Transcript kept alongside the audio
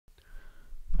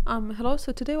Hello,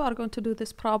 so today we are going to do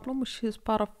this problem, which is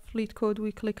part of Leetcode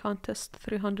Weekly Contest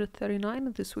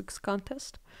 339, this week's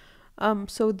contest.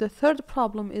 So the third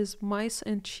problem is mice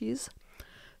and cheese.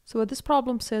 So what this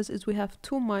problem says is we have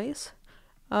two mice,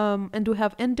 and we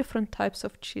have n different types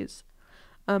of cheese.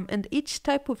 And each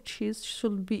type of cheese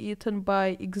should be eaten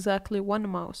by exactly one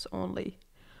mouse only.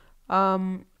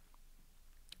 And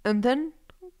then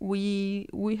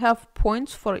we have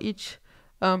points for each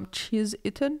cheese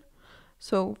eaten.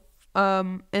 So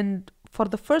and for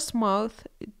the first mouse,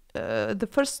 if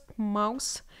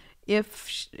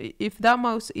that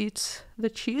mouse eats the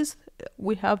cheese,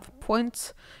 we have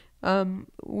points.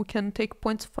 We can take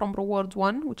points from reward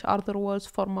 1, which are the rewards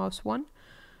for mouse 1.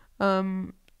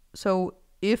 So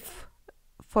if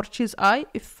for cheese I,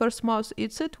 if first mouse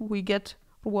eats it, we get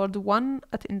reward 1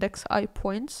 at index I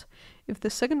points. If the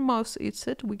second mouse eats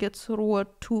it, we get reward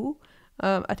 2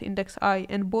 at index I,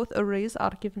 and both arrays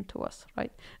are given to us,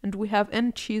 right? And we have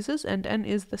n cheeses, and n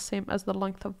is the same as the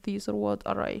length of these reward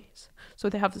arrays. So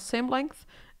they have the same length,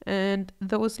 and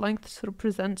those lengths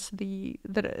represents the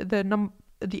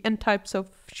n types of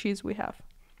cheese we have.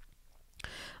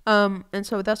 And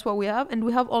so that's what we have. And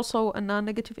we have also a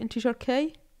non-negative integer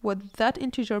k. What that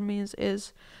integer means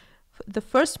is the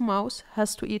first mouse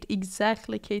has to eat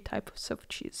exactly k types of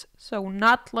cheese. So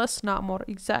not less, not more,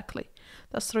 exactly.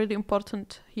 That's really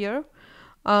important here.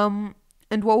 And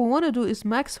what we want to do is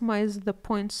maximize the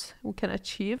points we can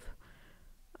achieve,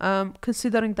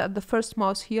 considering that the first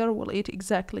mouse here will eat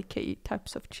exactly k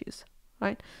types of cheese,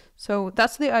 right? So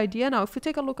that's the idea. Now, if we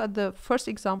take a look at the first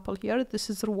example here, this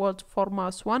is reward for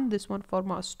mouse 1, this one for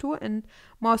mouse 2, and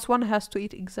mouse 1 has to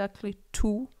eat exactly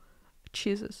 2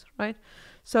 cheeses, right?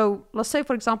 So let's say,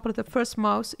 for example, the first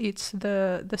mouse eats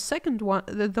the second one,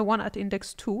 the one at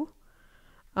index 2.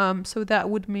 So that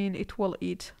would mean it will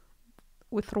eat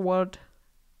with reward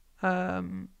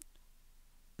 3,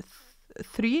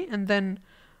 and then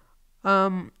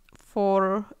and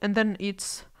then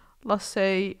it's, let's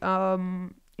say,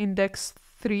 index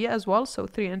 3 as well, so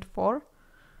 3 and 4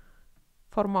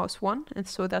 for mouse 1, and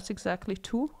so that's exactly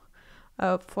 2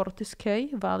 for this k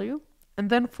value. And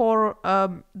then for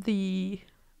the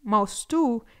mouse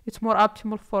 2, it's more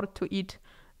optimal for it to eat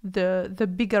the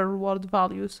bigger reward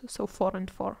values, so 4 and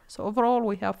 4. So overall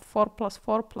we have 4 plus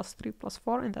 4 plus 3 plus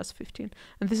 4, and that's 15.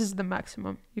 And this is the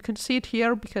maximum. You can see it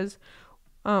here because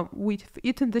we've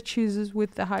eaten the cheeses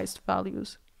with the highest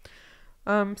values.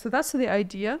 So that's the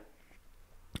idea.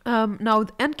 Now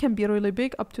n can be really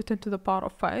big, up to 10 to the power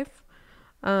of 5,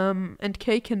 and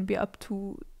k can be up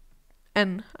to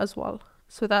n as well.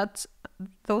 So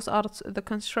those are the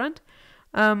constraint.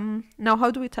 Now,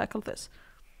 how do we tackle this?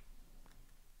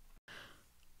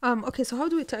 Okay, so how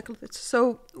do we tackle this?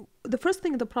 So the first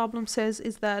thing the problem says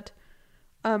is that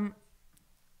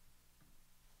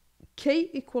k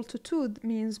equal to 2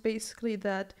 means basically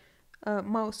that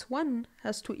mouse 1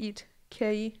 has to eat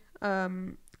k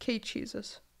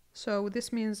cheeses. So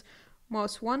this means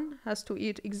mouse 1 has to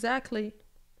eat exactly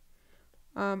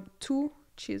 2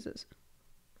 cheeses.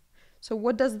 So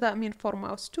what does that mean for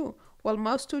mouse 2? Well,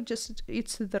 mouse 2 just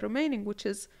eats the remaining, which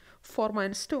is 4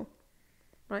 minus 2,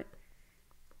 right?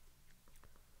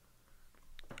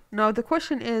 Now the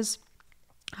question is,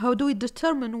 how do we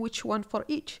determine which one for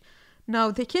each?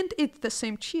 Now they can't eat the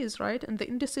same cheese, right? And the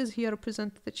indices here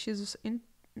represent the cheeses in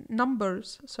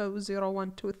numbers. So 0,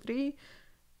 1, 2, 3,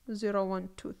 0, 1,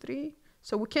 2, 3.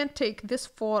 So we can't take this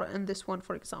 4 and this 1,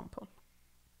 for example,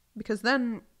 because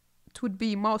then it would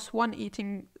be mouse 1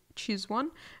 eating cheese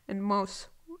 1 and mouse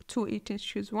 2 eating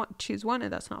cheese 1,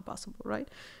 and that's not possible, right?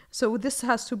 So this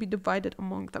has to be divided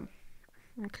among them,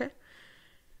 okay?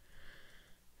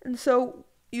 And so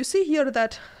you see here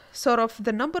that sort of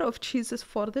the number of cheeses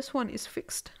for this one is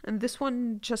fixed, and this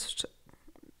one just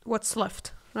what's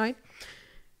left, right?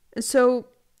 And so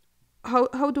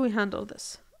how do we handle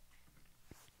this?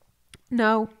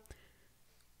 Now,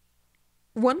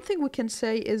 one thing we can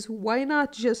say is, why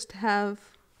not just have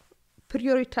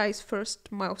prioritize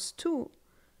first mouse 2,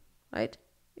 right?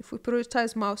 If we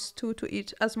prioritize mouse 2 to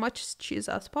eat as much cheese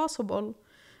as possible,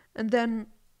 and then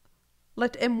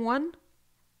let M1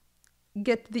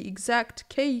 get the exact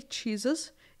k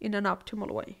cheeses in an optimal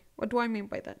way. What do I mean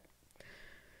by that?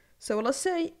 So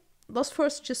let's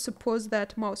first just suppose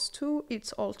that mouse 2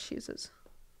 eats all cheeses.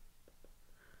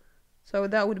 So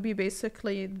that would be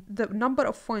basically the number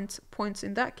of points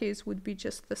in that case would be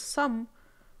just the sum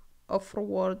of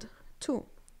reward 2,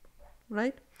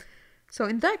 right? So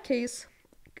in that case,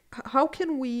 how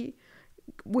can we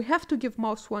have to give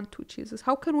mouse 1 2 cheeses.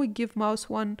 How can we give mouse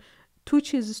 1 2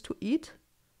 cheeses to eat,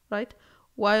 right,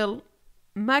 while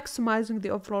maximizing the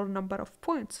overall number of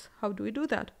points? How do we do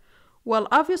that? Well,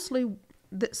 obviously,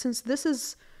 since this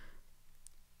is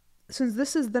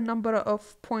the number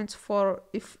of points for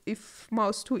if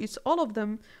mouse 2 eats all of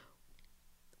them,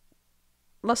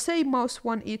 let's say mouse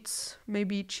 1 eats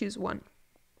maybe cheese 1.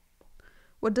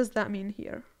 What does that mean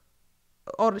here?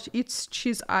 Or eats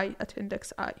cheese I at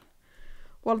index I.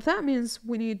 Well, that means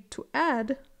we need to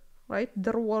add, right,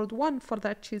 the reward 1 for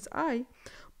that cheese I,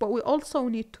 but we also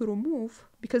need to remove,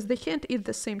 because they can't eat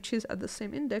the same cheese at the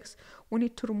same index, we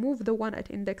need to remove the one at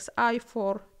index I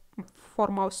for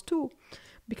mouse 2,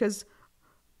 because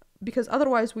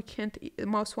otherwise we can't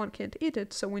mouse 1 can't eat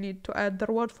it. So we need to add the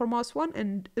reward for mouse 1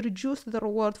 and reduce the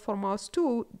reward for mouse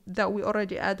 2 that we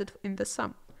already added in the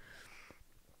sum.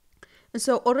 And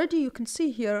so already you can see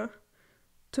here,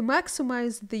 to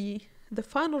maximize the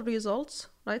final results,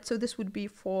 right? So this would be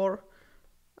for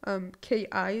ki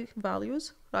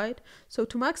values, right? So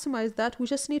to maximize that, we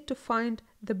just need to find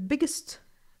the biggest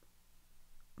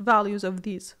values of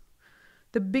these,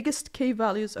 the biggest k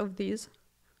values of these,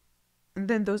 and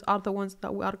then those are the ones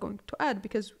that we are going to add,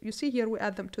 because you see here we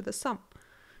add them to the sum.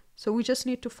 So we just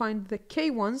need to find the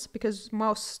k ones, because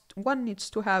mouse 1 needs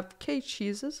to have k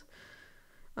cheeses,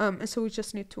 and so we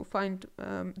just need to find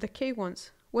the k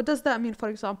ones. What does that mean, for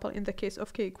example, in the case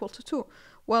of k equal to 2?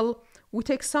 Well, we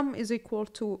take sum is equal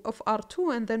to of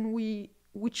R2, and then we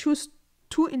choose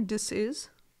 2 indices,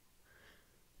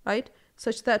 right?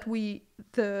 Such that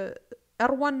the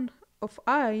R1 of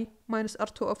I minus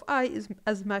R2 of I is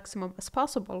as maximum as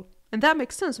possible. And that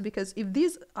makes sense, because if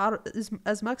these are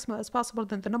as maximum as possible,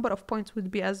 then the number of points would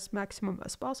be as maximum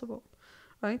as possible,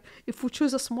 right? If we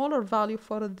choose a smaller value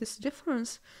for this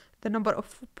difference, the number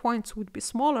of points would be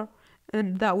smaller,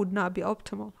 and that would not be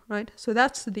optimal, right? So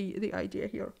that's the idea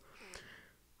here.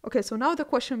 Okay, so now the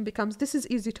question becomes, this is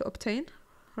easy to obtain,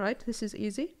 right? This is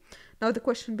easy. Now the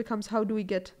question becomes, how do we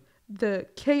get the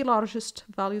k largest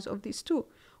values of these two?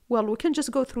 Well, we can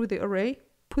just go through the array,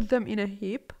 put them in a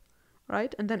heap,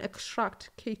 right? And then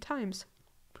extract k times.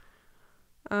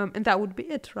 And that would be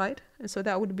it, right? And so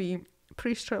that would be a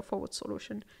pretty straightforward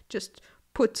solution. Just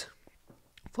put,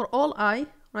 for all I,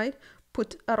 right?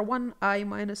 Put R1I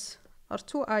minus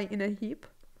R2I in a heap,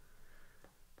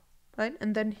 right?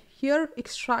 And then here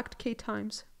extract k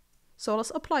times. So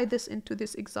let's apply this into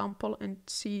this example and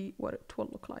see what it will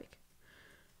look like.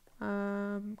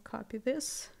 Copy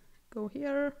this, go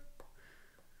here,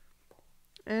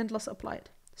 and let's apply it.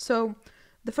 So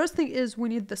the first thing is we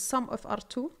need the sum of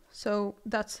R2. So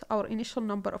that's our initial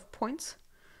number of points.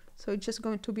 So it's just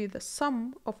going to be the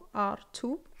sum of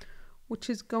R2, which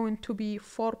is going to be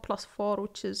 4 plus 4,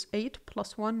 which is 8,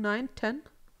 plus 1, 9, 10,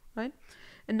 right?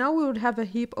 And now we would have a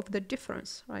heap of the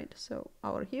difference, right? So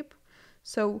our heap,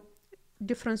 so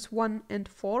difference 1 and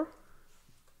 4,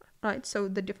 right? So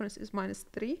the difference is minus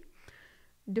 3.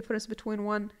 Difference between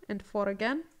 1 and 4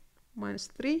 again, minus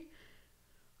 3.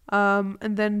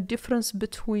 And then difference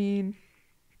between,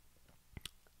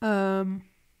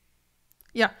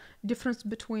 difference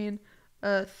between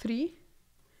 3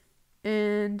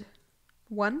 and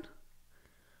 1,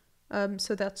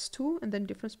 so that's 2, and then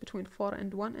difference between 4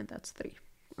 and 1, and that's 3.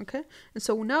 Okay, and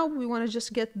so now we want to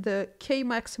just get the k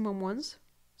maximum ones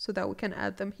so that we can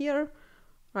add them here,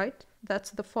 right? That's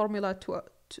the formula to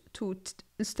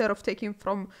instead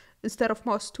of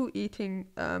mouse 2 eating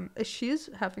a cheese,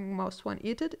 having mouse 1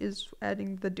 eat it, is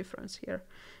adding the difference here.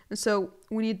 And so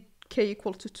we need k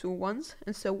equal to 2 ones,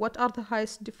 and so what are the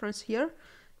highest difference here?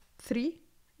 3,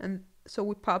 and so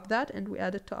we pop that and we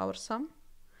add it to our sum,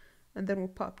 and then we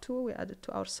pop 2, we add it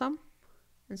to our sum,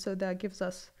 and so that gives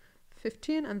us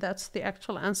 15, and that's the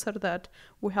actual answer that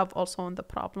we have also on the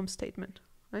problem statement,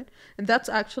 right? And that's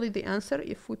actually the answer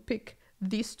if we pick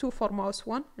these two for mouse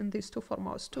 1 and these two for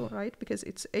mouse 2, right? Because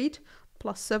it's 8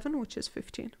 plus 7, which is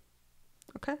 15,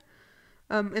 okay?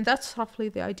 And that's roughly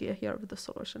the idea here of the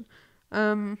solution.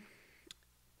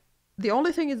 The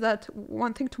only thing is that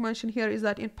one thing to mention here is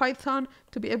that in Python,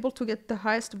 to be able to get the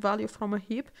highest value from a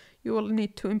heap, you will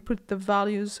need to input the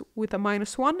values with a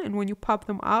 -1, and when you pop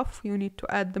them off, you need to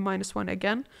add the -1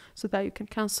 again so that you can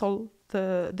cancel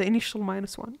the initial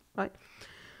 -1, right?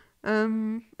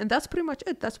 And that's pretty much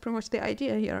it. That's pretty much the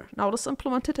idea here. Now let's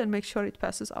implement it and make sure it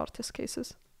passes our test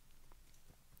cases.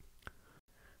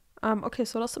 Okay,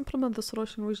 so let's implement the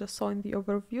solution we just saw in the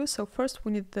overview. So first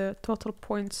we need the total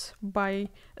points by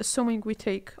assuming we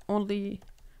take only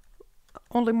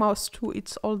mouse 2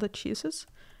 eats all the cheeses.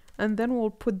 And then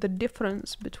we'll put the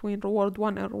difference between reward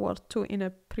 1 and reward 2 in a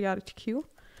priority queue.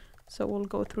 So we'll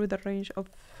go through the range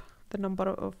of the number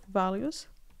of values.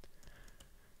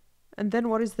 And then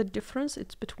what is the difference?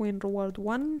 It's between reward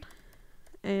 1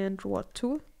 and reward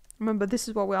 2. Remember, this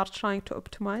is what we are trying to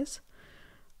optimize.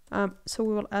 So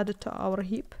we will add it to our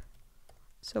heap.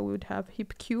 So we would have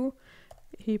heap q,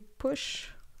 heap push,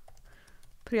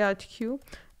 priority queue.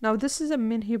 Now this is a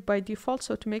min heap by default,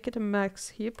 so to make it a max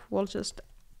heap, we'll just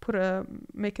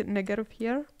make it negative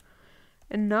here.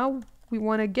 And now we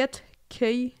want to get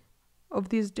k of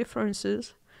these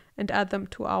differences and add them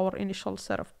to our initial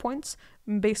set of points,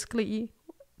 basically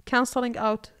canceling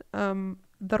out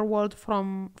the reward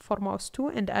for mouse 2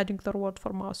 and adding the reward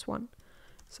for mouse 1.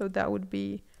 So that would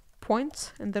be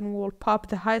points, and then we'll pop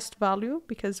the highest value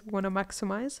because we want to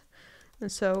maximize.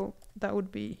 And so that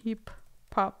would be heap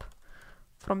pop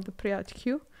from the priority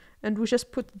queue, and we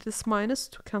just put this minus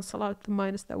to cancel out the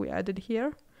minus that we added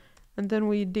here, and then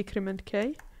we decrement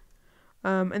k,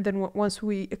 and then once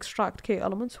we extract k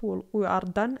elements, we are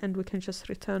done, and we can just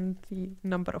return the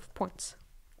number of points.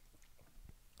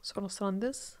 So let's run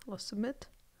this, let's submit,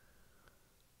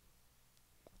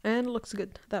 and it looks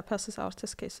good. That passes our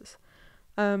test cases.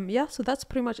 Yeah, so that's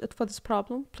pretty much it for this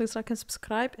problem. Please like and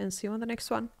subscribe, and see you on the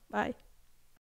next one. Bye.